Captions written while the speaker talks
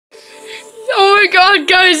my god,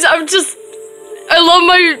 guys, I love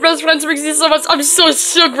my best friend Trixie so much. I'm so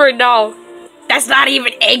shook right now. That's not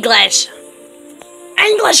even English.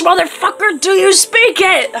 English, motherfucker, do you speak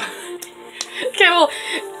it? Okay, well,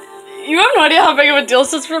 you have no idea how big of a deal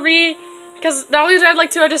this is for me. Because not only did I have like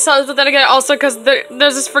 2 extra subs, but then again, also because there's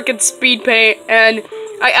this freaking speed paint, and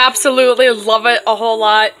I absolutely love it a whole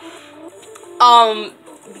lot.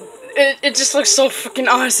 It just looks so freaking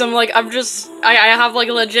awesome. Like, I have like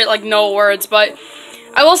legit like no words, but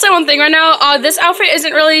I will say one thing right now. This outfit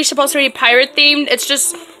isn't really supposed to be pirate themed. It's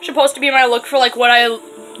just supposed to be my look for like what I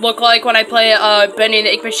look like when I play Bendy and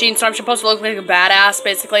the Ink Machine. So I'm supposed to look like a badass,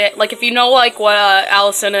 basically. Like if you know like what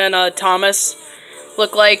Allison and Thomas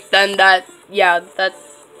look like, then that's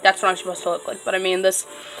what I'm supposed to look like. But I mean, it's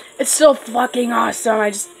so fucking awesome.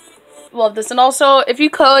 I just love this. And also, if you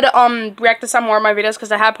could react to some more of my videos,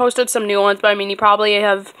 because I have posted some new ones, but I mean, you probably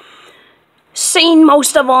have seen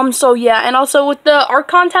most of them, so yeah. And also with the art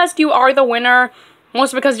contest, you are the winner,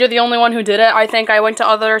 mostly because you're the only one who did it. I think I went to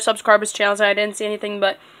other subscribers' channels and I didn't see anything,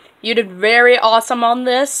 but you did very awesome on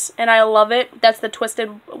this, and I love it. That's the Twisted,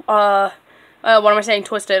 what am I saying,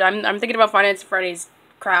 Twisted? I'm thinking about Finance Freddy's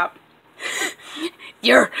crap.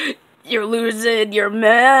 You're losing your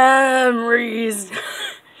memories.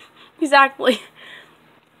 Exactly.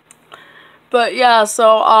 But yeah,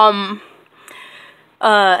 so,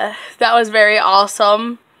 that was very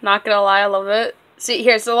awesome. Not gonna lie, I love it. See,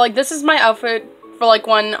 here, so, like, this is my outfit for, like,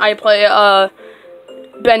 when I play,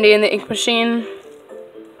 Bendy and the Ink Machine.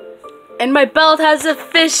 And my belt has a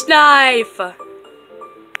fish knife!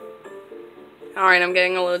 Alright, I'm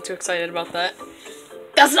getting a little too excited about that.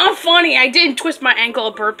 That's not funny! I didn't twist my ankle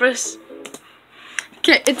on purpose.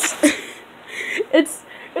 Okay, it's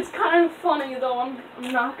kind of funny, though, I'm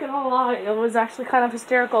not gonna lie. It was actually kind of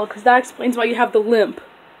hysterical, because that explains why you have the limp.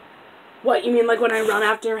 What, you mean like when I run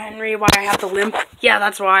after Henry, why I have the limp? Yeah,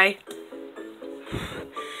 that's why.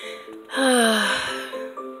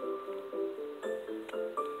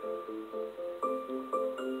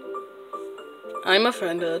 I'm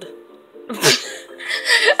offended.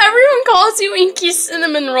 Everyone calls you Inky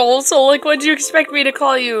Cinnamon Roll, so like, what'd you expect me to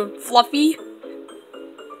call you? Fluffy?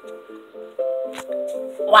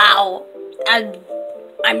 Wow,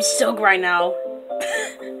 I'm soaked right now.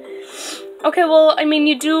 Okay, well, I mean,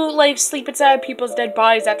 you do, like, sleep inside people's dead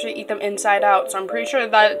bodies after you eat them inside out, so I'm pretty sure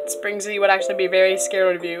that Springsy would actually be very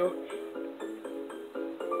scared of you.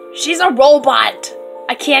 She's a robot!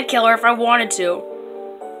 I can't kill her if I wanted to.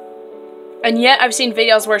 And yet, I've seen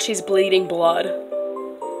videos where she's bleeding blood.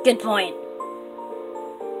 Good point.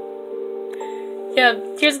 Yeah,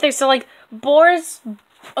 here's the thing, so, like, Boris...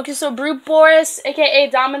 Okay, so Brute Boris, aka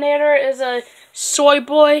Dominator, is a soy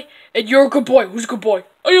boy, and you're a good boy. Who's a good boy?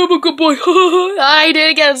 I am a good boy. I did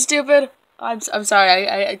it again, stupid. I'm sorry,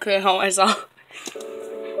 I couldn't help myself.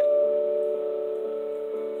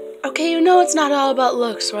 Okay, you know it's not all about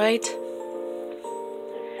looks, right?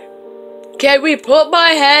 Can we put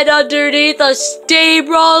my head underneath a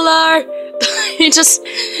steamroller? he just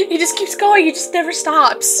keeps going, he just never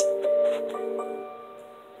stops.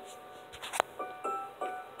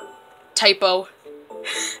 Typo.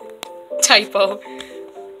 Typo.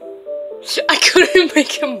 I couldn't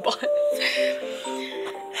make him butt.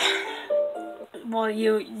 Well,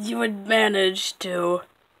 you would manage to.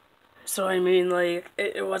 So, I mean, like,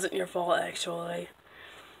 it wasn't your fault, actually.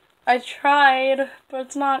 I tried, but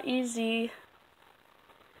it's not easy.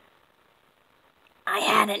 I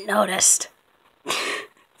hadn't noticed.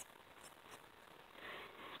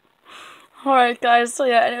 Alright, guys, so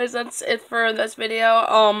yeah, anyways, that's it for this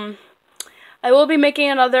video. I will be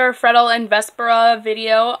making another Freddle and Vespera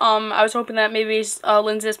video. I was hoping that maybe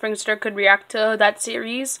Lindsay Springster could react to that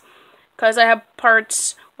series, because I have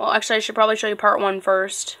parts. Well, actually, I should probably show you part 1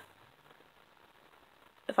 first,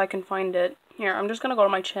 if I can find it. Here, I'm just gonna go to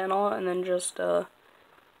my channel and then just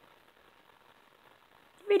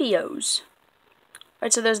videos.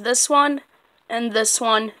 Alright, so there's this one and this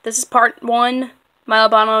one. This is part 1. My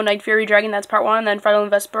Albano Night Fury Dragon. That's part 1. And then Freddle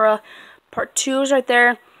and Vespera. Part 2 is right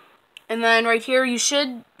there. And then right here, you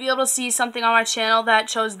should be able to see something on my channel that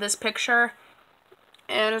shows this picture.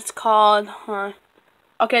 And it's called,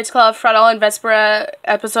 okay, it's called Freddle and Vespera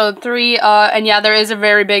episode 3. And yeah, there is a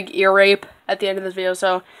very big ear rape at the end of this video,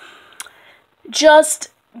 so just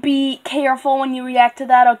be careful when you react to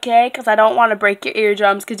that, okay? Because I don't want to break your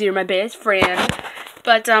eardrums because you're my best friend.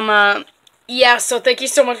 But, yeah, so thank you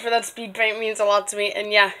so much for that speed paint. It means a lot to me.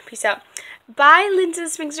 And yeah, peace out. Bye, Lindsay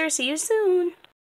Springster. See you soon.